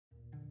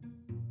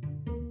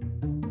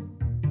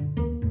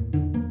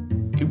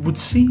would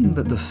seem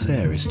that the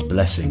fairest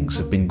blessings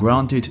have been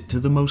granted to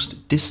the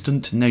most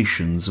distant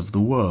nations of the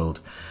world,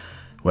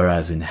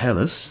 whereas in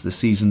Hellas the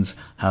seasons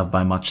have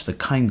by much the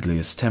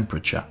kindliest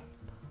temperature.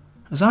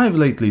 As I have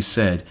lately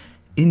said,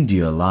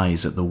 India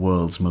lies at the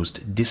world's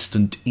most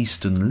distant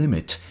eastern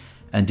limit,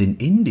 and in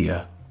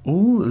India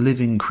all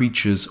living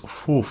creatures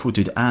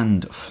four-footed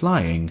and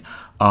flying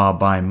are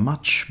by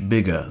much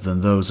bigger than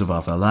those of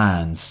other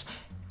lands,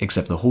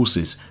 except the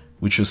horses,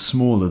 which are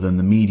smaller than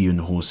the median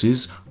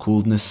horses,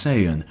 called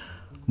Nisaean.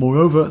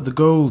 Moreover, the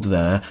gold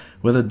there,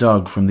 whether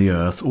dug from the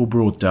earth or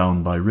brought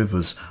down by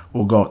rivers,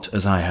 or got,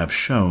 as I have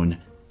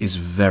shown, is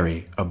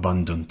very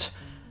abundant.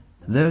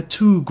 There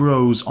too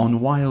grows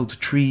on wild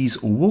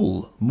trees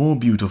wool, more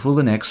beautiful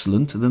and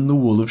excellent than the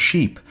wool of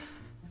sheep.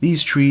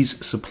 These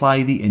trees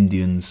supply the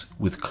Indians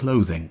with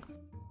clothing.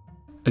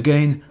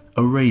 Again,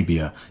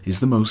 Arabia is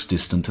the most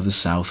distant to the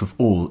south of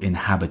all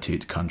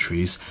inhabited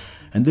countries,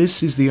 and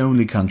this is the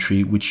only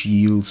country which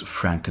yields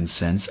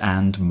frankincense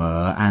and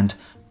myrrh and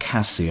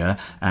cassia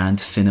and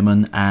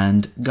cinnamon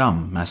and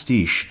gum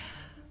mastiche.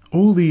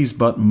 All these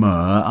but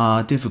myrrh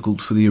are difficult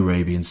for the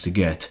Arabians to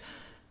get.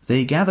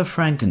 They gather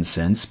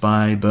frankincense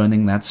by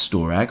burning that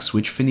storax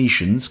which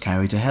Phoenicians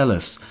carry to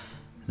Hellas.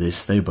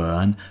 This they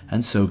burn,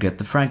 and so get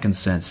the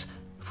frankincense,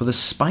 for the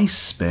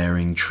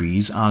spice-bearing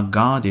trees are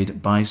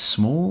guarded by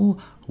small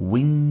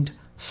winged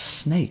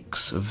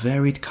snakes of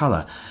varied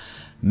colour,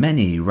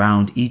 many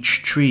round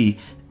each tree.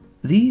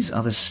 These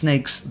are the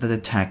snakes that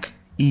attack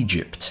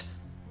Egypt.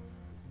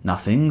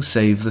 Nothing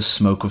save the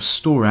smoke of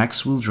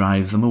storax will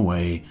drive them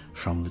away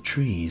from the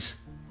trees.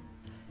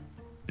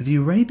 The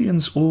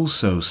Arabians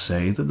also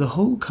say that the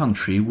whole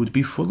country would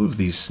be full of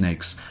these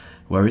snakes,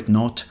 were it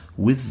not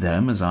with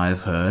them, as I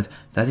have heard,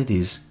 that it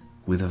is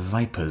with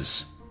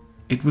vipers.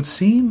 It would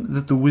seem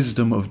that the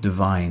wisdom of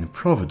divine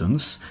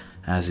providence,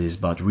 as is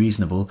but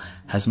reasonable,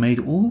 has made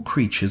all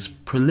creatures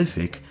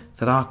prolific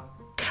that are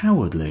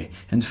cowardly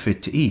and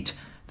fit to eat,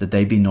 that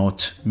they be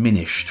not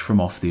minished from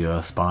off the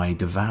earth by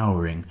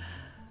devouring,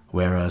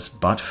 whereas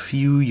but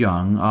few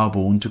young are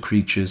born to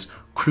creatures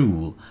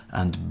cruel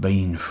and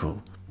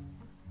baneful.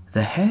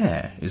 The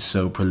hare is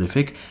so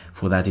prolific,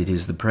 for that it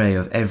is the prey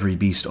of every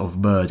beast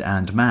of bird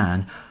and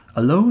man.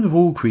 Alone of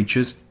all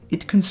creatures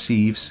it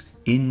conceives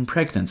in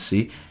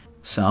pregnancy.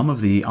 Some of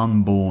the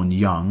unborn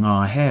young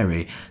are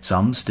hairy,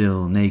 some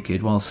still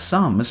naked, while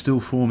some are still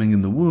forming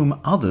in the womb,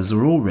 others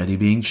are already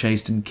being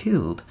chased and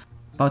killed.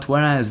 But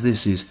whereas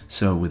this is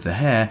so with the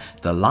hare,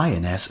 the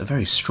lioness, a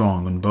very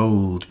strong and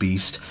bold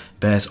beast,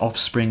 bears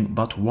offspring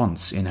but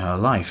once in her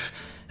life,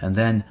 and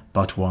then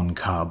but one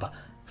cub,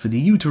 for the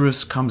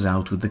uterus comes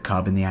out with the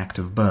cub in the act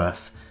of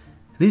birth.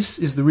 This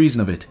is the reason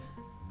of it.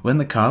 When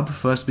the cub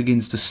first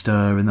begins to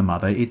stir in the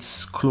mother,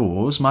 its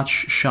claws, much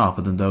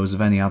sharper than those of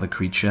any other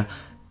creature,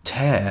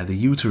 tear the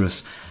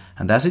uterus,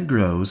 and as it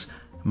grows,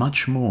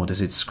 much more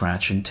does it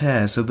scratch and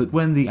tear, so that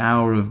when the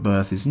hour of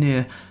birth is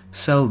near,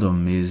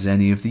 seldom is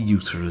any of the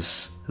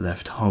uterus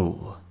left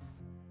whole.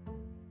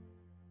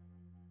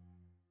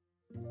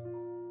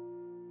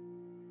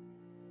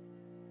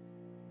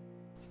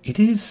 It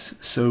is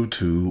so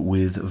too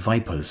with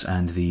vipers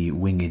and the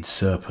winged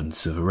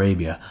serpents of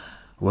Arabia.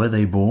 Were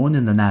they born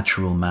in the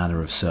natural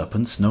manner of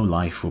serpents, no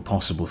life were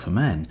possible for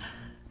men.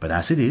 But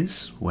as it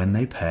is, when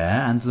they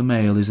pair, and the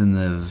male is in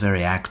the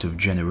very act of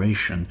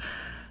generation,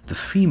 the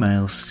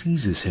female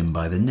seizes him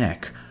by the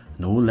neck,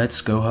 nor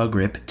lets go her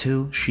grip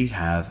till she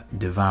have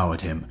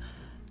devoured him.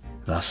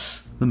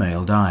 Thus the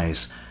male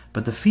dies,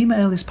 but the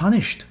female is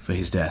punished for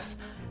his death.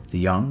 The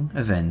young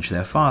avenge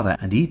their father,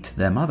 and eat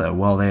their mother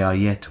while they are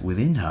yet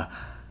within her,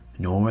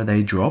 nor are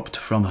they dropped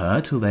from her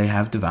till they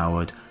have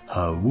devoured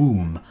her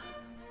womb.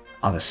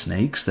 Other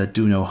snakes that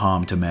do no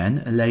harm to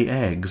men lay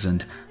eggs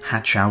and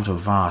hatch out a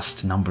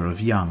vast number of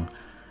young.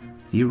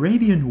 The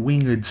Arabian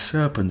winged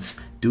serpents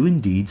do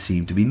indeed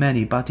seem to be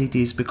many, but it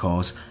is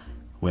because,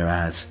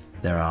 whereas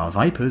there are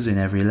vipers in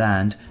every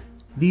land,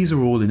 these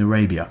are all in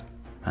Arabia,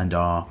 and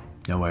are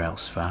nowhere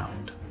else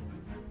found.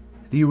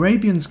 The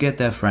Arabians get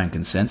their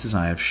frankincense, as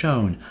I have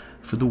shown,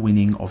 for the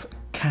winning of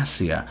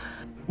cassia.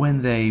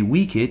 When they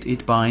weak it,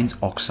 it binds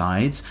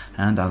oxides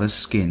and other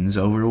skins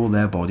over all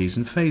their bodies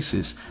and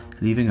faces,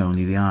 leaving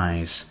only the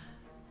eyes.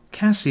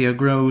 Cassia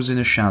grows in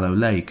a shallow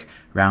lake.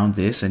 Round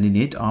this and in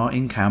it are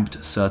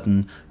encamped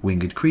certain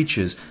winged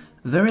creatures,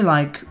 very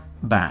like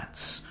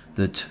bats,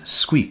 that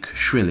squeak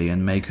shrilly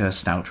and make a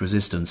stout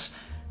resistance.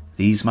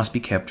 These must be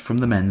kept from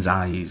the men's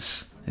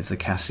eyes, if the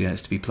cassia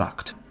is to be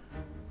plucked.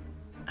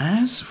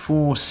 As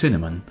for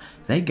cinnamon,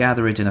 they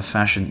gather it in a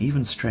fashion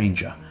even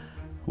stranger.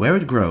 Where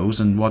it grows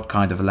and what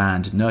kind of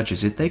land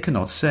nurtures it they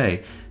cannot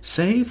say,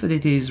 save that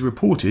it is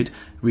reported,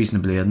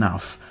 reasonably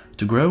enough,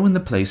 to grow in the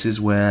places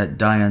where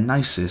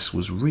Dionysus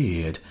was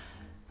reared.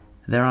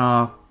 There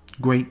are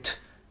great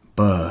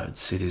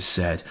birds, it is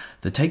said,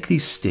 that take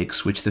these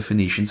sticks which the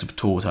Phoenicians have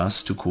taught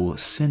us to call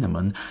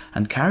cinnamon,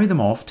 and carry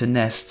them off to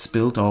nests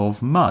built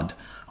of mud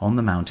on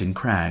the mountain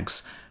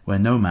crags, where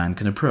no man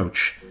can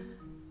approach.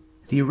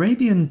 The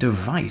Arabian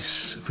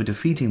device for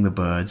defeating the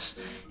birds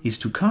is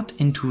to cut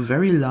into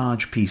very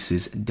large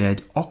pieces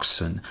dead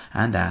oxen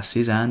and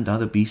asses and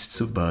other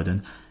beasts of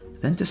burden,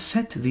 then to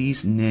set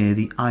these near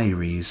the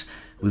eyries,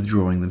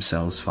 withdrawing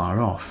themselves far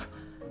off.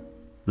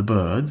 The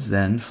birds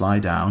then fly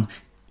down,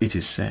 it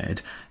is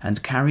said,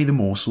 and carry the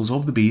morsels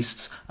of the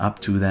beasts up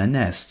to their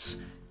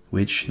nests,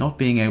 which, not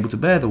being able to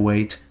bear the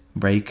weight,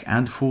 break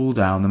and fall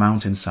down the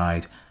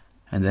mountainside,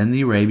 and then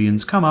the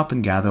Arabians come up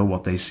and gather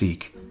what they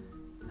seek.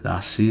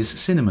 Thus is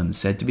cinnamon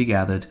said to be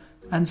gathered,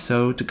 and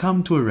so to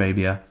come to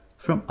Arabia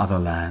from other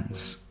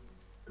lands.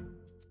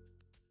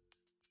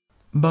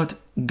 But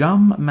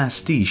gum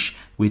mastiche,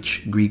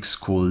 which Greeks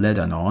call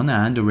ledanon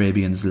and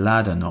Arabians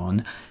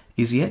ladanon,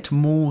 is yet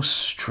more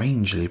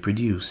strangely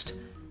produced.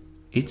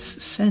 Its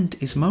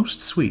scent is most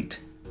sweet,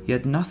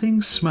 yet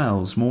nothing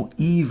smells more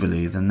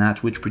evilly than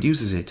that which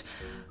produces it,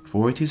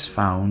 for it is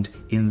found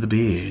in the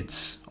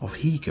beards of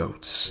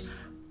he-goats,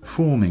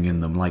 forming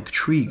in them like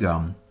tree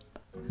gum.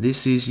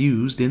 This is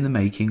used in the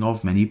making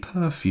of many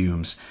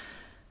perfumes.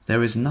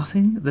 There is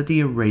nothing that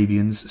the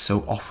Arabians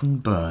so often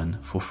burn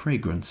for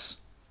fragrance.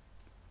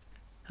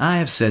 I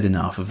have said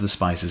enough of the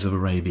spices of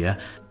Arabia.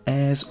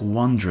 Air's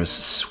wondrous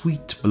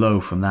sweet blow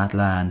from that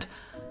land.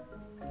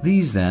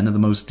 These then are the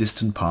most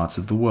distant parts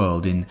of the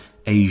world, in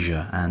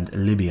Asia and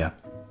Libya.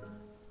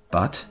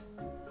 But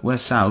where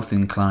south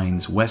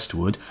inclines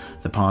westward,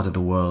 the part of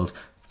the world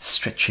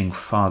stretching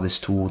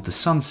farthest toward the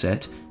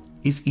sunset,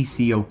 is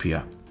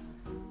Ethiopia.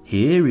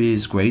 Here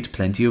is great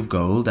plenty of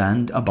gold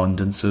and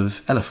abundance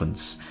of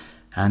elephants,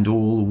 and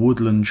all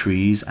woodland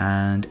trees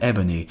and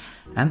ebony,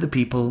 and the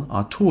people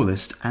are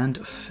tallest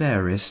and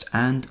fairest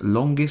and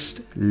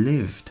longest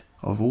lived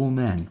of all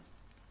men.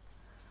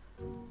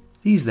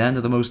 These then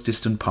are the most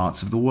distant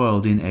parts of the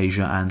world in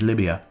Asia and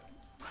Libya.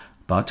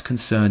 But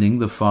concerning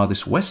the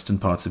farthest western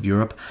parts of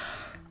Europe,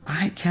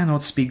 I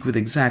cannot speak with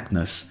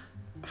exactness,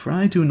 for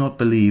I do not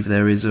believe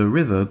there is a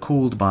river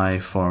called by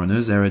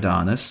foreigners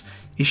Eridanus,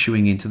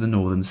 issuing into the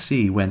northern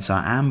sea, whence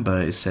our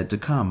amber is said to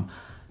come,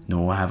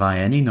 nor have I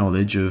any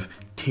knowledge of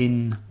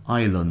tin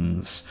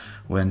islands,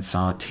 whence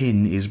our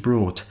tin is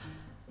brought.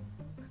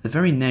 The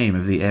very name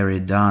of the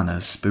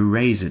Eridanus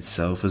bewrays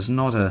itself as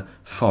not a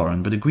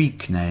foreign but a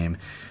Greek name,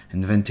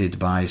 invented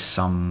by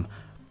some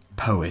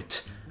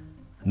poet.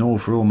 Nor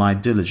for all my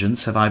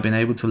diligence have I been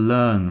able to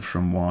learn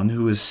from one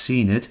who has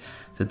seen it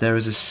that there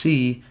is a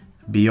sea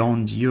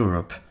beyond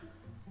Europe.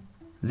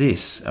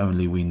 This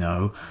only we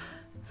know,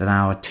 that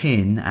our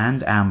tin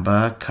and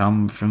amber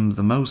come from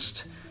the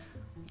most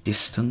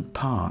distant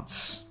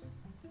parts.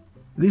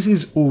 This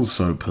is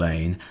also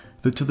plain,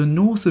 that to the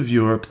north of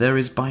Europe there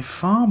is by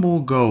far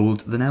more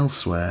gold than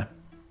elsewhere.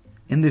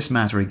 In this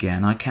matter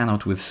again I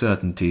cannot with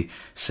certainty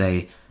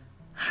say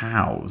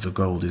how the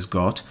gold is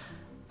got.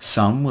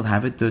 Some will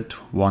have it that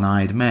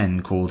one-eyed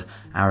men called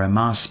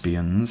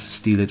Arimaspians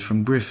steal it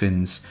from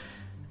griffins,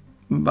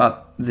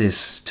 but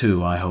this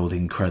too I hold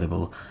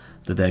incredible,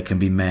 that there can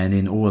be men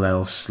in all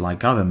else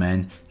like other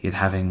men, yet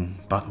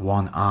having but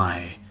one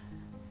eye.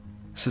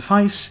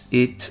 Suffice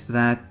it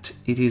that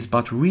it is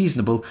but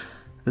reasonable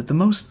that the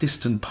most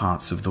distant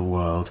parts of the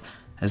world,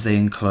 as they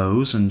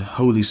enclose and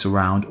wholly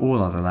surround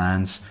all other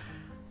lands,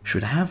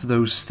 should have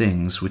those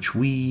things which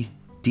we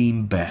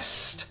deem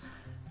best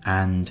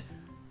and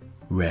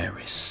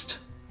rarest.